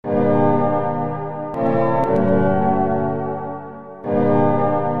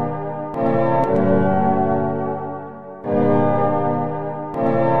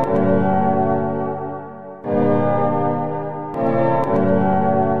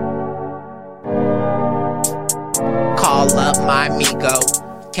up my amigo.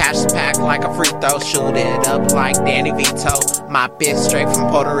 Cash the pack like a free throw, shoot it up like Danny Vito. My bitch straight from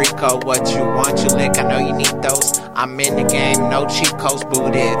Puerto Rico. What you want, you lick, I know you need those. I'm in the game, no cheat codes.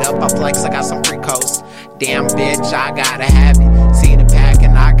 Boot it up, I flex, I got some free codes. Damn bitch, I gotta have it. See the pack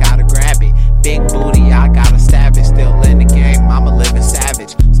and I gotta grab it. Big booty, I gotta stab it. Still in the game, I'm a living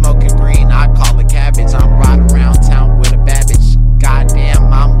savage. Smoking green, I call it cabbage. I'm riding around town with a bad bitch.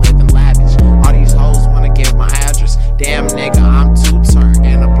 Goddamn, I'm living lavish. All these hoes wanna give my address. Damn nigga, I'm two-turned.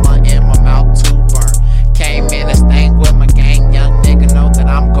 And a blunt in my mouth to burn. Came in this thing with my gang. Young nigga know that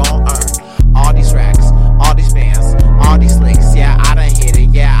I'm gon' earn. All these racks, all these bands, all these licks. Yeah, I done hit it.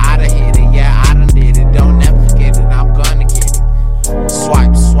 Yeah, I done hit it. Yeah, I done did it. Don't ever forget it. I'm gonna get it.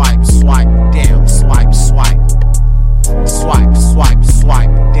 Swipe, swipe, swipe. Damn, swipe, swipe. Swipe, swipe, swipe.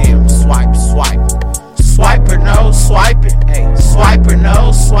 Damn, swipe, swipe. Swiper no swiping, ayy. Swiper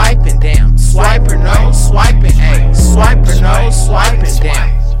no swiping, damn. Swiper no swiping, ayy. Swiper no swiping, damn.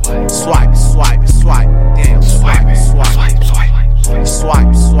 Swipe, swipe, swipe, damn. Swipe, swipe, swipe,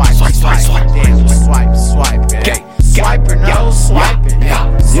 swipe, swipe, swipe, damn. Swipe, swipe, ayy. Swiper no swiping,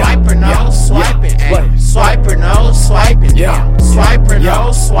 ayy. Swiper no swiping, ayy. Swiper no swiping, damn. Swiper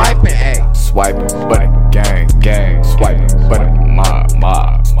no swiping, ayy. Swiping, but it gang, swiping, but it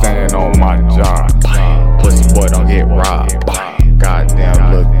mob, staying on my job. Pussy boy don't get robbed.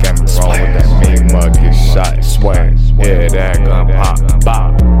 Goddamn, look at me roll with that mean mug, get shot, swag. Yeah, that gun pop.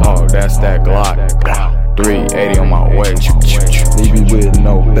 Oh, that's that Glock. 380 on my way. Leave me with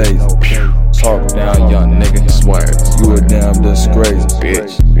no base. Talk down, young nigga, swag. You a damn disgrace,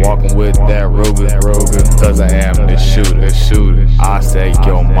 bitch. Walking with that Ruger, cause I am the shooter. I say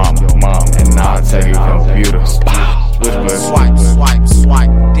yo mom, and I'll take your computer. Swipe, swipe, swipe,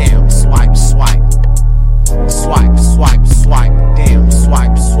 damn, swipe, swipe. Swipe, swipe, swipe, damn,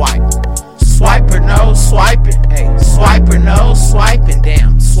 swipe, swipe. Swiper no swiping, ayy. Swiper no swiping,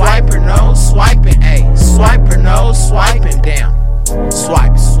 damn. Swiper no swiping, ayy. Swiper no swiping, damn.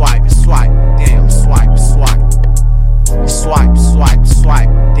 Swipe, swipe, swipe, damn, swipe, swipe. Swipe, swipe, swipe,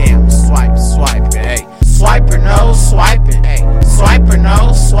 damn, swipe, swipe, ayy. Swiper no swiping, ayy. Swiper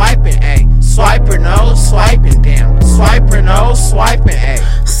no swiping, ayy. Swiper no swiping, damn. Swiper no swiping, ayy.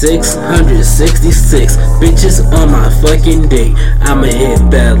 666 bitches on my fucking dick. I'ma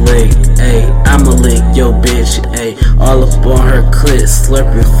hit that leg, ayy. I'ma lick your bitch, ayy. All up on her clit,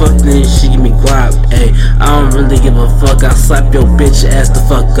 slurping, fuck then she give me guap, ayy. I don't really give a fuck, I slap your bitch ass the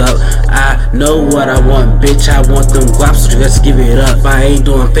fuck up. I know what I want, bitch, I want them guaps, so just give it up. I ain't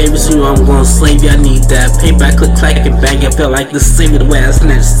doing favors, you know I'm gonna slave you, I need that paper, I click, clack, and bang, I feel like the same the way I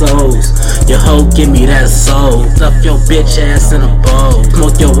snatch souls. Your hoe, give me that soul. Stuff your bitch ass in a bowl.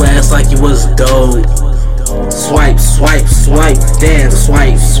 Smoke your ass like you was dope. Swipe, swipe, swipe, damn,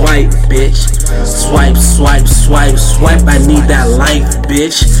 swipe, swipe, bitch. Swipe, swipe, swipe, swipe, I need that life,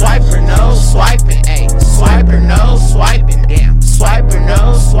 bitch. Swiper no swiping, ayy. Swiper no swiping, damn.